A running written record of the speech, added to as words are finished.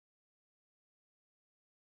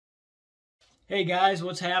Hey guys,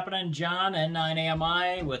 what's happening? John,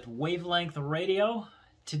 N9AMI with Wavelength Radio.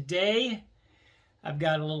 Today, I've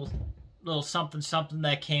got a little something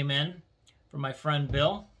that came in from my friend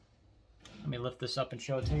Bill. Let me lift this up and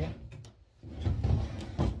show it to you.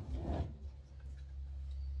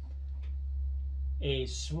 A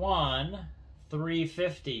Swan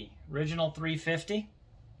 350, original 350.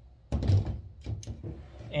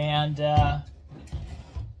 And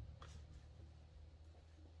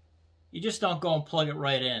you just don't go and plug it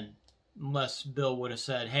right in unless Bill would have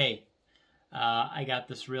said, hey, I got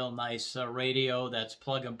this real nice radio that's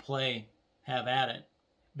plug and play, have at it.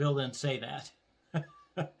 Bill didn't say that.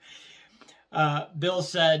 Bill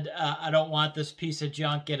said, I don't want this piece of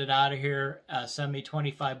junk, get it out of here, send me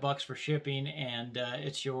 $25 for shipping, and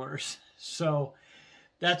it's yours. So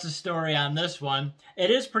that's the story on this one.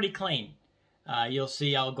 It is pretty clean. You'll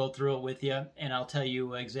see, I'll go through it with you, and I'll tell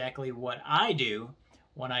you exactly what I do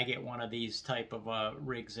when I get one of these type of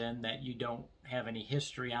rigs in that you don't have any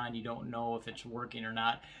history on, you don't know if it's working or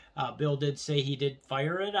not. Bill did say he did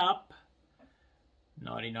fire it up.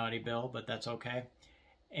 Naughty, naughty Bill, but that's okay.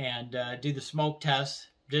 And do the smoke test.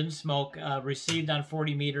 Didn't smoke. Received on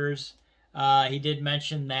 40 meters. He did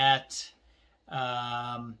mention that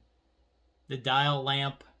the dial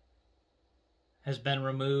lamp has been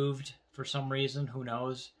removed for some reason. Who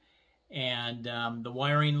knows? And the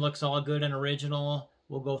wiring looks all good and original.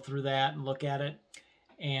 We'll go through that and look at it.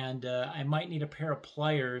 And I might need a pair of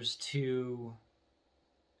pliers to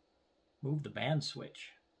move the band switch.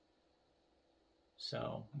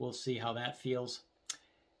 So we'll see how that feels.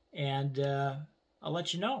 And I'll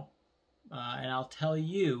let you know. And I'll tell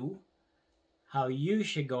you how you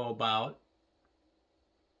should go about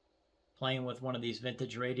playing with one of these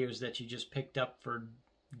vintage radios that you just picked up for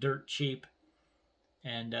dirt cheap.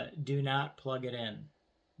 And do not plug it in.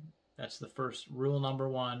 That's the first rule number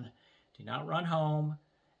one. Do not run home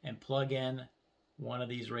and plug in one of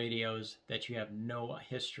these radios that you have no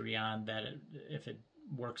history on if it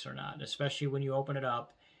works or not. Especially when you open it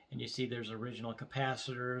up and you see there's original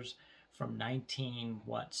capacitors from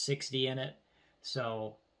 1960 in it.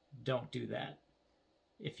 So don't do that.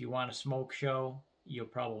 If you want a smoke show, you'll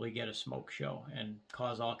probably get a smoke show and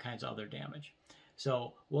cause all kinds of other damage.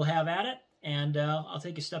 So we'll have at it. And I'll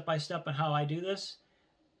take you step by step on how I do this.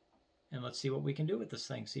 And let's see what we can do with this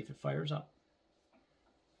thing. See if it fires up.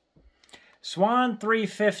 Swan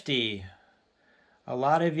 350. A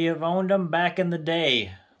lot of you have owned them back in the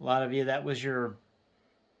day. A lot of you, that was your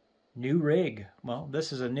new rig. Well,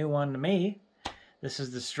 this is a new one to me. This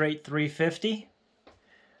is the straight 350.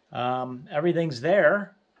 Everything's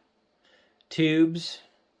there. Tubes.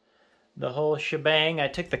 The whole shebang. I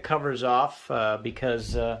took the covers off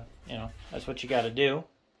because... you know, that's what you got to do.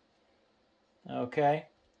 Okay.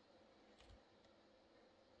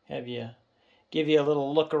 Give you a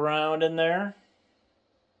little look around in there.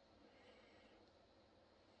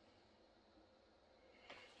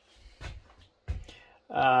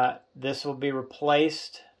 This will be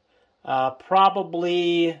replaced.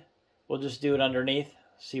 Probably, we'll just do it underneath.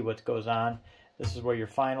 See what goes on. This is where your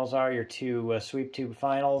finals are, your two sweep tube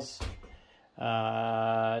finals.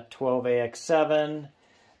 12AX7.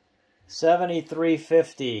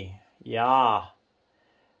 7350. Yeah.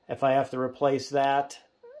 If I have to replace that,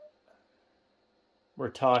 we're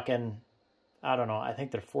talking, I don't know, I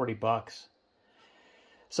think they're $40.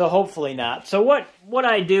 So hopefully not. So what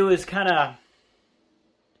I do is kind of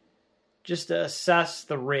just to assess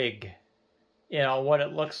the rig. You know, what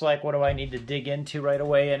it looks like, what do I need to dig into right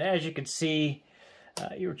away. And as you can see,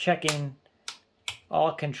 you're checking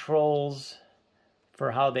all controls for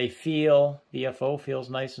how they feel. The FO feels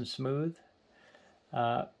nice and smooth.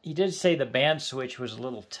 He did say the band switch was a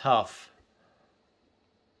little tough,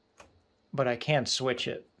 but I can't switch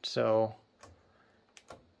it, so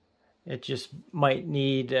it just might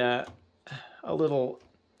need a little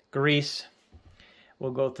grease.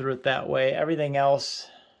 We'll go through it that way. Everything else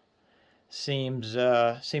seems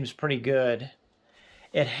pretty good.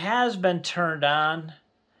 It has been turned on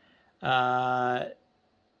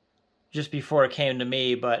just before it came to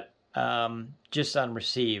me, but just on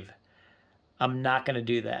receive. I'm not going to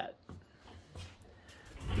do that.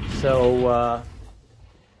 So,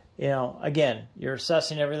 you know, again, you're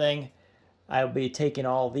assessing everything. I'll be taking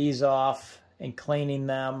all these off and cleaning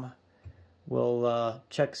them. We'll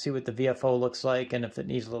check, see what the VFO looks like, and if it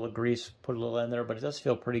needs a little grease, put a little in there, but it does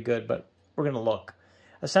feel pretty good, but we're going to look.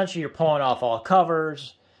 Essentially, you're pulling off all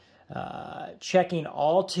covers, checking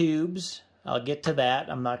all tubes. I'll get to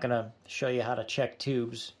that. I'm not going to show you how to check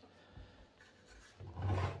tubes.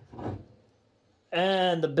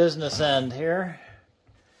 And the business end here.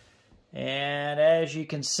 And as you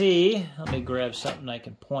can see, let me grab something I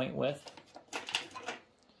can point with.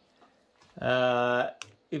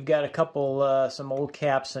 We've got a couple, some old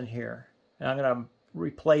caps in here. And I'm going to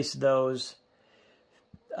replace those.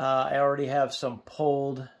 I already have some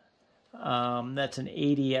pulled. That's an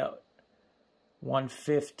 80 at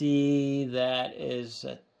 150. That is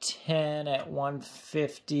a 10 at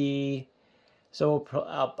 150.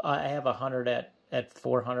 So I have 100 at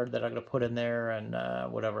 400 that I'm going to put in there,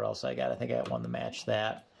 and whatever else I got. I think I got one to match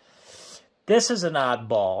that. This is an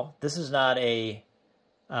oddball. This is not a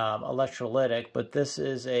electrolytic, but this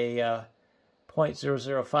is a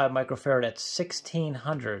 0.005 microfarad at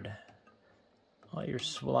 1600.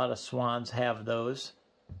 A lot of Swans have those.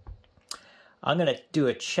 I'm going to do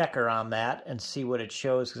a checker on that and see what it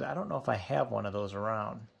shows, because I don't know if I have one of those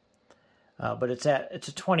around. But it's a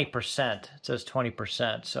 20%. It says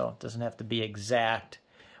 20%, so it doesn't have to be exact.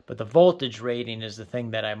 But the voltage rating is the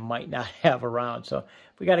thing that I might not have around. So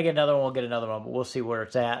if we got to get another one, we'll get another one, but we'll see where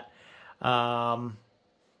it's at. One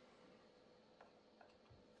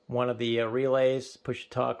of the relays,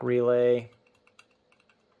 push-to-talk relay,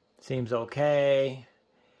 seems okay.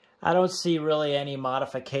 I don't see really any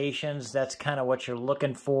modifications. That's kind of what you're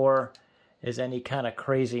looking for, is any kind of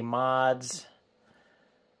crazy mods.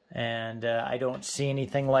 And I don't see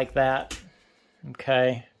anything like that.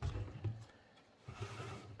 Okay.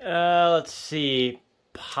 Let's see.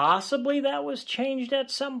 Possibly that was changed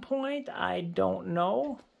at some point. I don't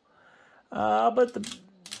know. But the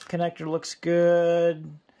connector looks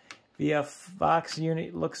good. The Vox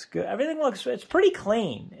unit looks good. Everything looks, it's pretty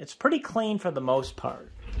clean. It's pretty clean for the most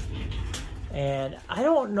part. And I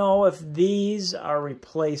don't know if these are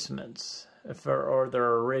replacements or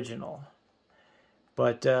they're original.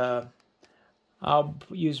 But I'll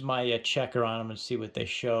use my checker on them and see what they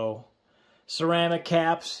show. Ceramic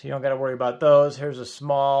caps, you don't got to worry about those. Here's a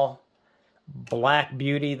small black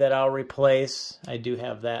beauty that I'll replace. I do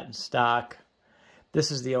have that in stock. This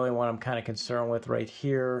is the only one I'm kind of concerned with right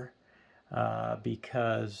here,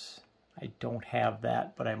 because I don't have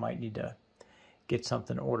that, but I might need to get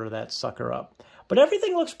something to order that sucker up. But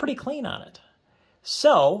everything looks pretty clean on it.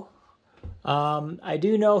 So I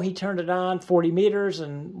do know he turned it on 40 meters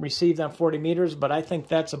and received on 40 meters, but I think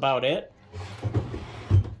that's about it.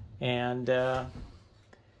 And oh,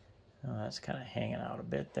 that's kind of hanging out a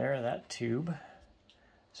bit there, that tube.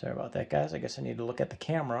 Sorry about that, guys. I guess I need to look at the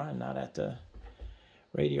camera and not at the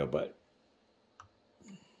radio, but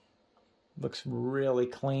looks really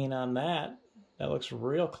clean on that. That looks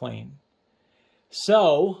real clean.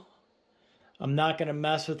 So I'm not going to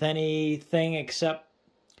mess with anything except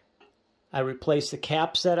I replaced the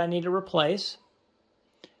caps that I need to replace.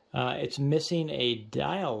 It's missing a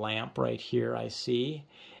dial lamp right here, I see.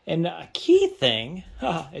 And a key thing,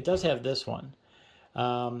 it does have this one.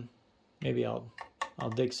 Maybe I'll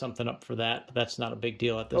dig something up for that, but that's not a big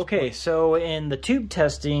deal at this point. Okay, so in the tube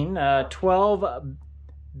testing, 12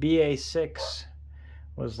 BA6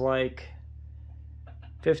 was like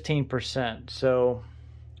 15%. So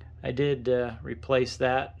I did replace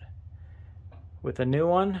that with a new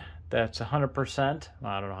one. That's 100%.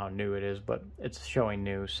 I don't know how new it is, but it's showing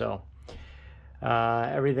new. So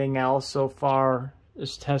everything else so far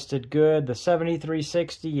is tested good. The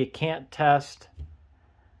 7360 you can't test, at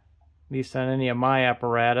least on any of my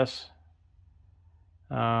apparatus.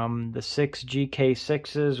 The 6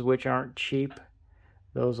 GK6s, which aren't cheap,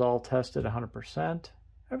 those all tested 100%.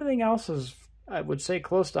 Everything else is, I would say,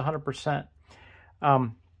 close to 100%.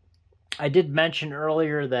 I did mention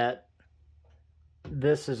earlier that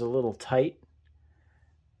this is a little tight.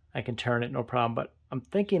 I can turn it, no problem, but I'm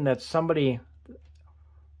thinking that somebody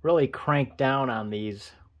really cranked down on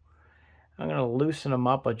these. I'm going to loosen them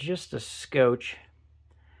up just a scotch.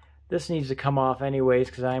 This needs to come off anyways,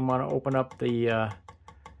 because I want to open up the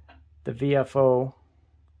VFO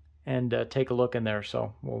and take a look in there.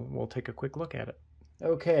 So we'll take a quick look at it.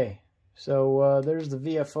 Okay, so there's the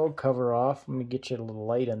VFO cover off. Let me get you a little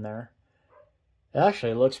light in there.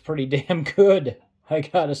 Actually, it looks pretty damn good. I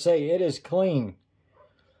gotta say, it is clean.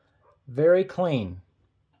 Very clean.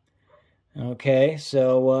 Okay,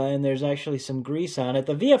 so, and there's actually some grease on it.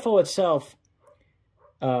 The VFO itself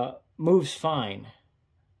moves fine.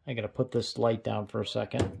 I gotta put this light down for a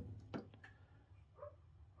second.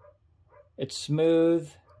 It's smooth.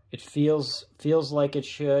 It feels like it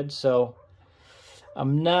should, so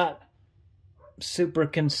I'm not super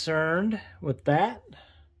concerned with that.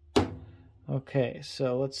 Okay,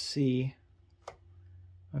 so let's see.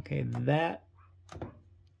 Okay, that,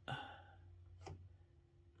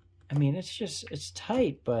 I mean, it's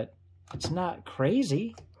tight, but it's not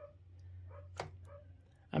crazy.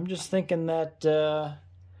 I'm just thinking that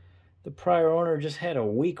the prior owner just had a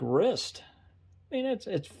weak wrist. I mean,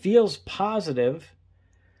 it feels positive.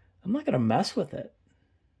 I'm not going to mess with it.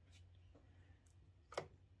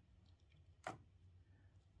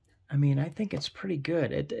 I mean, I think it's pretty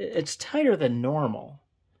good. It's tighter than normal.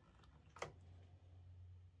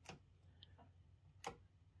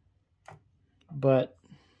 But,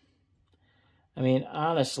 I mean,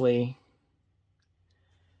 honestly,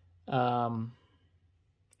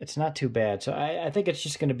 it's not too bad. So I think it's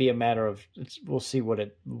just going to be a matter of, we'll see what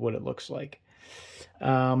it looks like.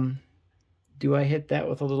 Do I hit that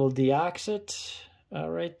with a little deoxit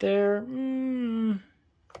right there? I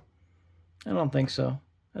don't think so.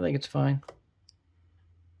 I think it's fine.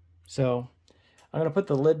 So I'm going to put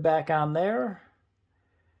the lid back on there.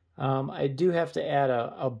 I do have to add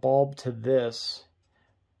a bulb to this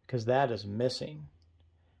because that is missing.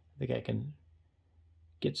 I think I can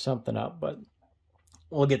get something up, but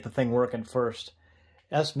we'll get the thing working first.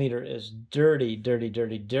 S-meter is dirty, dirty,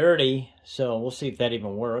 dirty, dirty. So we'll see if that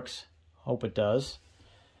even works. Hope it does.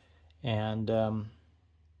 And go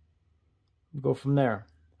from there.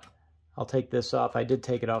 I'll take this off. I did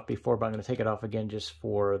take it off before, but I'm going to take it off again just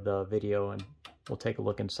for the video, and we'll take a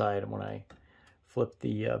look inside when I flip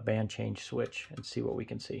the band change switch and see what we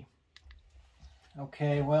can see.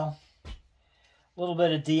 Okay, well, a little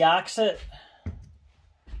bit of deoxit,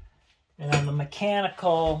 and on the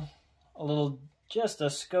mechanical, just a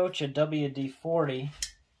scotch of WD-40,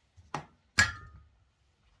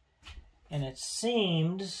 and it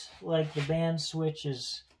seems like the band switch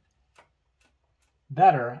is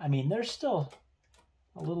better. I mean, there's still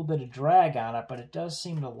a little bit of drag on it, but it does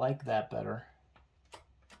seem to like that better.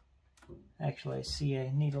 Actually, I see I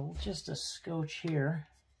need just a scotch here.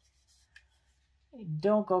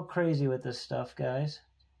 Don't go crazy with this stuff, guys.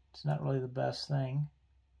 It's not really the best thing.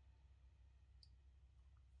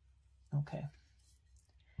 Okay.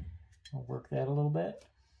 I'll work that a little bit.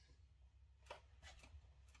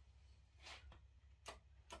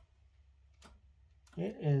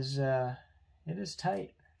 It is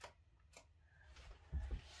tight.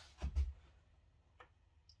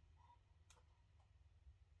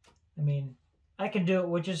 I mean, I can do it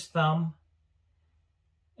with just thumb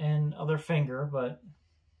and other finger, but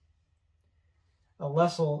a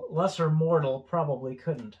lesser mortal probably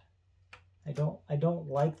couldn't. I don't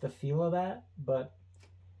like the feel of that, but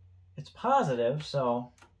it's positive,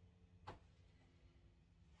 so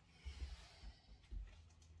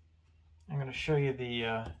I'm going to show you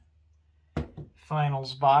the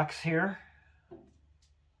finals box here.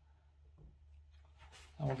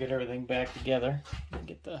 And we'll get everything back together and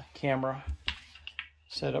get the camera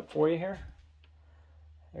set up for you here.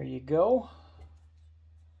 There you go.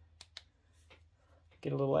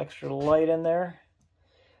 Get a little extra light in there.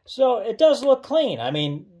 So it does look clean. I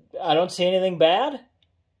mean, I don't see anything bad.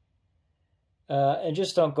 And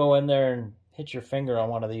just don't go in there and hit your finger on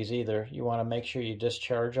one of these either. You want to make sure you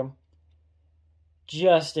discharge them,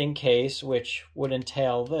 just in case, which would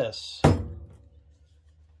entail this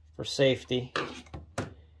for safety.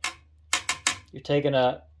 You're taking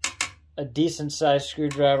a decent sized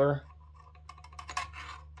screwdriver,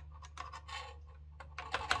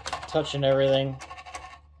 touching everything,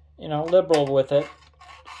 you know, liberal with it,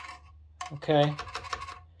 okay?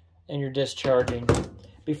 And you're discharging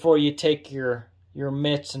before you take your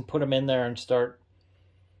mitts and put them in there and start,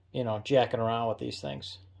 you know, jacking around with these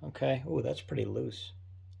things, okay? Ooh, that's pretty loose.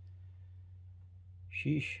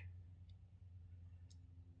 Sheesh.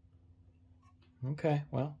 Okay,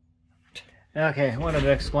 well. Okay, I wanted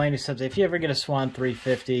to explain to you something. If you ever get a Swan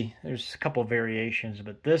 350, there's a couple variations,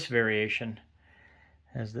 but this variation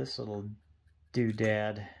has this little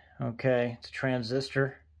doodad. Okay, it's a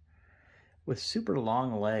transistor with super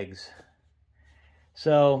long legs.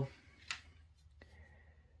 So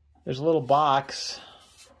there's a little box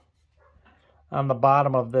on the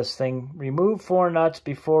bottom of this thing. Remove 4 nuts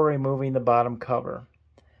before removing the bottom cover.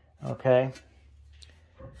 Okay,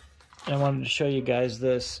 and I wanted to show you guys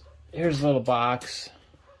this. Here's a little box,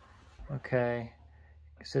 okay,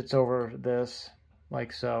 it sits over this,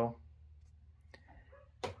 like so.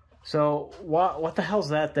 So, what the hell's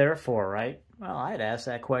that there for, right? Well, I'd ask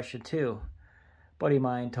that question too. A buddy of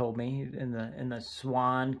mine told me in the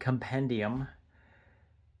Swan compendium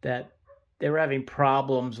that they were having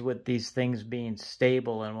problems with these things being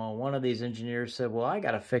stable, and well, one of these engineers said, well, I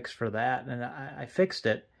got a fix for that, and I fixed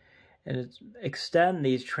it, and it's extend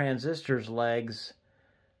these transistors legs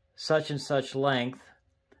such and such length.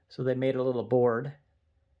 So they made a little board,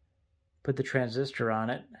 put the transistor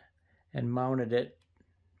on it, and mounted it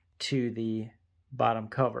to the bottom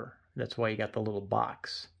cover. That's why you got the little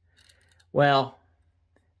box. Well,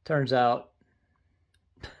 turns out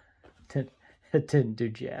it didn't do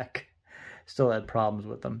jack. Still had problems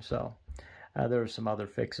with them, so there were some other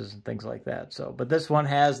fixes and things like that. So, but this one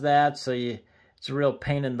has that, so it's a real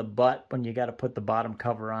pain in the butt when you got to put the bottom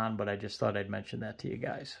cover on, but I just thought I'd mention that to you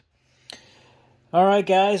guys. All right,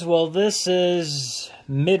 guys, well, this is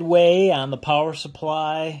midway on the power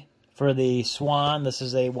supply for the Swan. This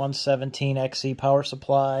is a 117XE power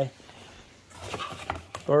supply.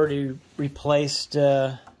 Already replaced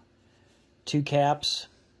 2 caps.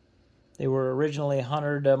 They were originally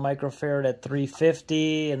 100 microfarad at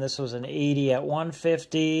 350, and this was an 80 at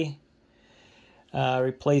 150.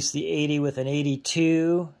 Replaced the 80 with an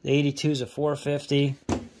 82. The 82 is a 450.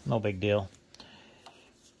 No big deal.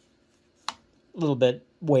 A little bit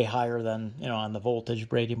way higher than, you know, on the voltage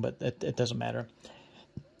rating, but it doesn't matter.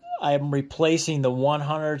 I'm replacing the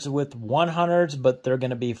 100s with 100s, but they're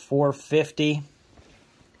going to be 450.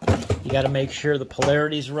 You got to make sure the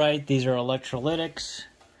polarity's right. These are electrolytics.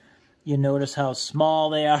 You notice how small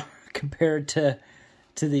they are compared to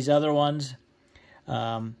these other ones.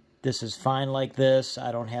 This is fine like this.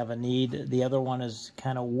 I don't have a need. The other one is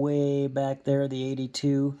kind of way back there, the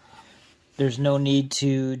 82. There's no need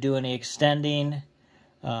to do any extending.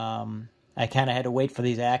 I kind of had to wait for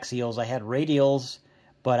these axials. I had radials,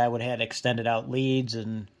 but I would have had extended out leads,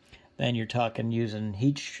 and then you're talking using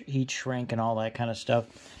heat shrink and all that kind of stuff.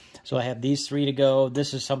 So I have these 3 to go.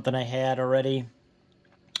 This is something I had already.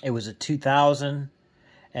 It was a 2000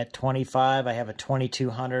 at 25. I have a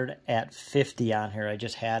 2200 at 50 on here. I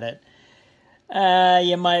just had it.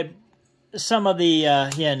 You might, some of the,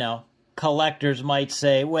 you know, collectors might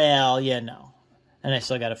say, well, you know, and I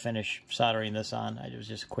still got to finish soldering this on. It was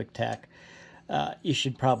just a quick tack. You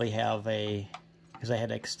should probably have a, because I had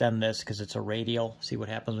to extend this because it's a radial. See what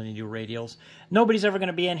happens when you do radials. Nobody's ever going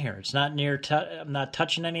to be in here. It's not near, I'm not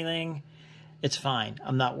touching anything. It's fine.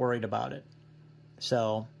 I'm not worried about it.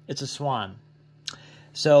 So it's a Swan.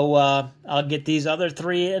 So I'll get these other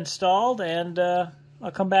 3 installed, and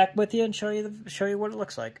I'll come back with you and show you what it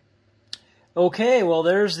looks like. Okay, well,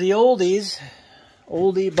 there's the oldies.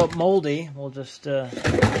 Oldie but moldy. We'll just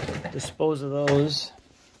dispose of those.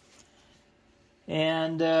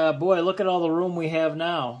 And boy, look at all the room we have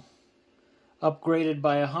now. Upgraded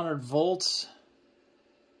by 100 volts.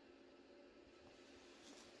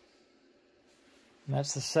 And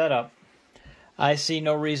that's the setup. I see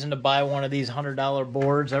no reason to buy one of these $100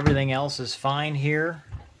 boards. Everything else is fine here.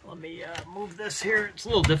 Let me move this here. It's a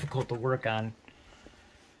little difficult to work on.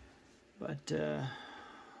 But there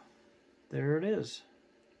it is.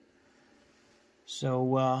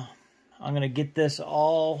 So I'm going to get this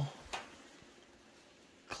all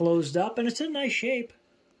closed up, and it's in nice shape.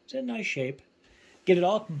 It's in nice shape. Get it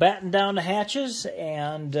all battened down the hatches,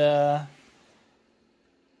 and we'll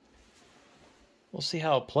see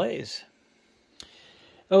how it plays.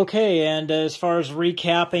 Okay, and as far as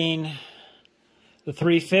recapping the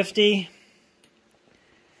 350,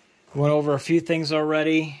 went over a few things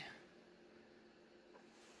already,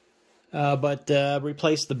 but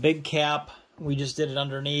replaced the big cap. We just did it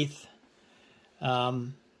underneath.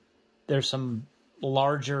 There's some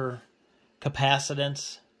larger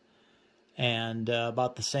capacitance and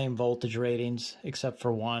about the same voltage ratings except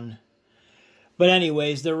for one. But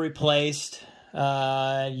anyways, they're replaced.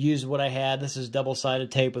 Used what I had. This is double-sided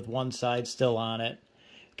tape with one side still on it.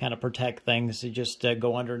 Kind of protect things. You just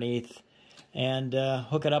go underneath and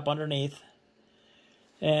hook it up underneath.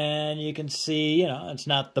 And you can see, you know, it's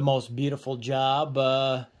not the most beautiful job.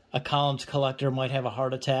 A columns collector might have a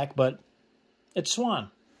heart attack, but it's Swan.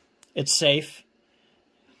 It's safe.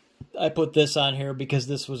 I put this on here because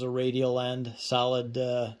this was a radial end, solid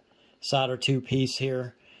solder 2-piece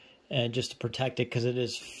here. And just to protect it, because it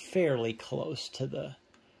is fairly close to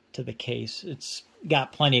the case. It's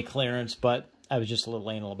got plenty of clearance, but I was just a little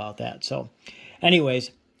anal about that. So,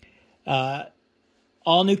 anyways,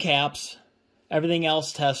 all new caps, everything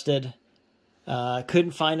else tested.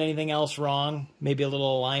 Couldn't find anything else wrong. Maybe a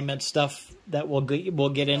little alignment stuff that we'll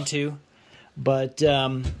get into, but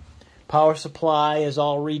power supply is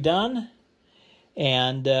all redone,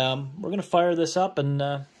 and we're gonna fire this up, and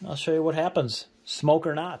I'll show you what happens. Smoke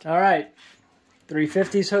or not. All right,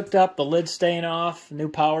 350's hooked up, the lid's staying off, new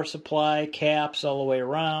power supply, caps all the way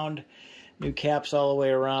around, new caps all the way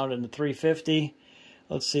around in the 350.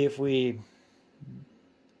 Let's see if we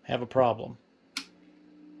have a problem.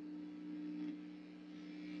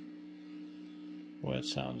 Well, it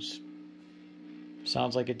sounds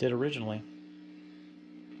like it did originally.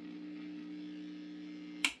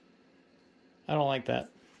 I don't like that.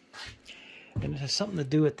 And it has something to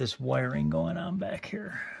do with this wiring going on back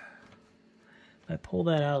here. If I pull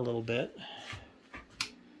that out a little bit.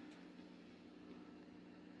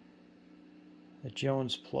 the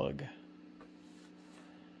Jones plug.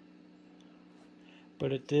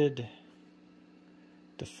 But it did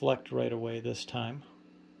deflect right away this time.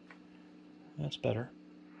 That's better.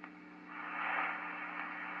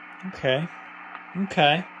 Okay.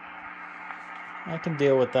 Okay. I can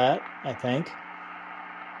deal with that, I think.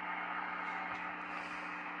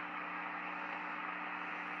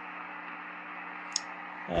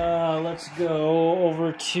 Let's go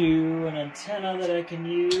over to an antenna that I can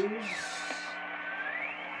use.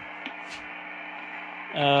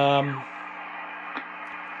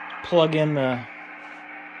 Plug in the...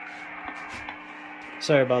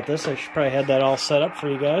 Sorry about this. I should probably have that all set up for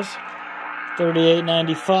you guys.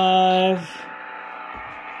 3895.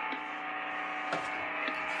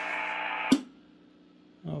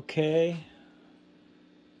 Okay.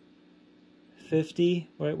 50,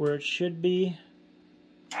 right where it should be.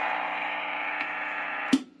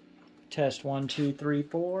 Test 1, 2, 3,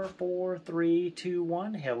 4, 4, 3, 2,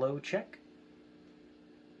 1. Hello, check.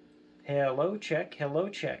 Hello, check. Hello,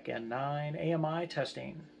 check. And 9 AMI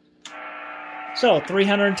testing. So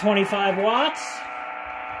 325 watts.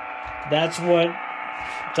 That's what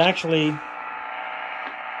it's actually.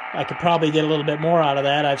 I could probably get a little bit more out of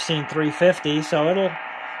that. I've seen 350, so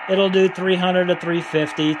it'll do 300 to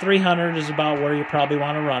 350. 300 is about where you probably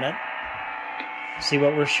want to run it. See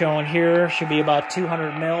what we're showing here should be about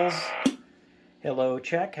 200 mils. Hello,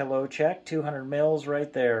 check. Hello, check. 200 mils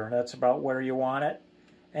right there. That's about where you want it.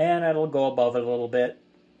 And it'll go above it a little bit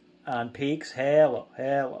on peaks. Hello,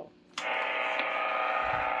 hello.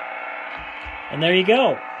 And there you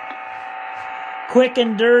go. Quick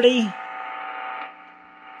and dirty.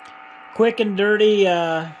 Quick and dirty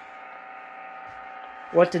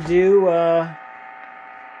what to do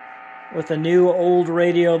with a new old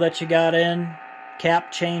radio that you got in.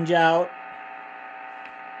 Cap change out.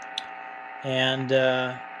 And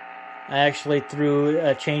I actually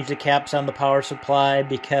changed the caps on the power supply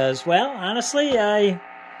because, well, honestly, I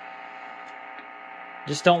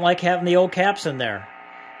just don't like having the old caps in there.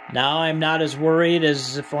 Now I'm not as worried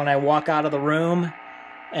as if when I walk out of the room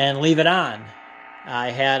and leave it on.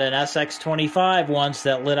 I had an SX25 once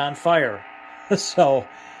that lit on fire. So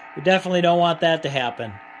we definitely don't want that to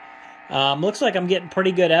happen. Looks like I'm getting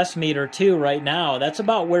pretty good S-meter too right now. That's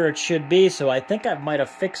about where it should be, so I think I might have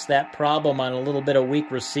fixed that problem on a little bit of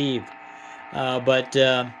weak receive. But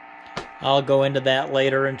I'll go into that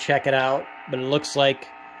later and check it out. But it looks like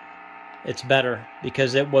it's better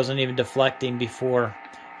because it wasn't even deflecting before.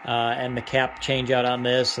 And the cap change out on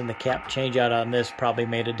this and the cap change out on this probably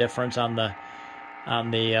made a difference on the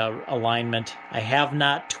alignment. I have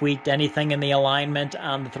not tweaked anything in the alignment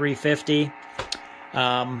on the 350.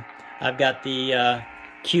 I've got the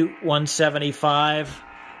Cute 175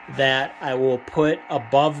 that I will put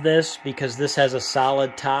above this because this has a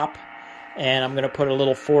solid top. And I'm going to put a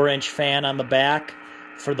little 4-inch fan on the back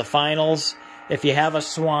for the finals. If you have a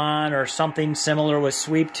Swan or something similar with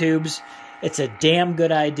sweep tubes, it's a damn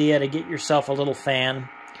good idea to get yourself a little fan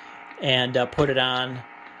and put it on.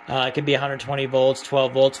 It can be 120 volts,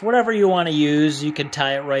 12 volts, whatever you want to use. You can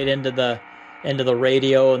tie it right into the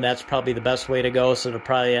radio, and that's probably the best way to go. So it'll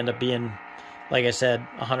probably end up being, like I said,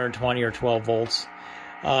 120 or 12 volts.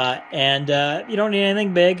 You don't need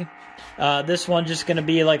anything big. This one's just going to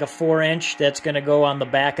be like a 4-inch that's going to go on the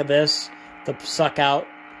back of this to suck out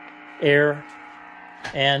air,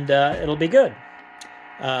 and it'll be good.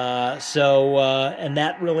 And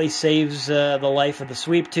that really saves the life of the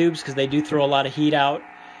sweep tubes because they do throw a lot of heat out,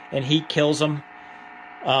 and heat kills them.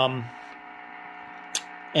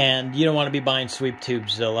 And you don't want to be buying sweep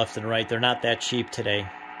tubes left and right. They're not that cheap today.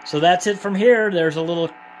 So that's it from here. There's a little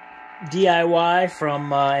DIY from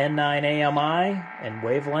N9 AMI and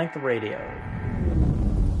Wavelength Radio.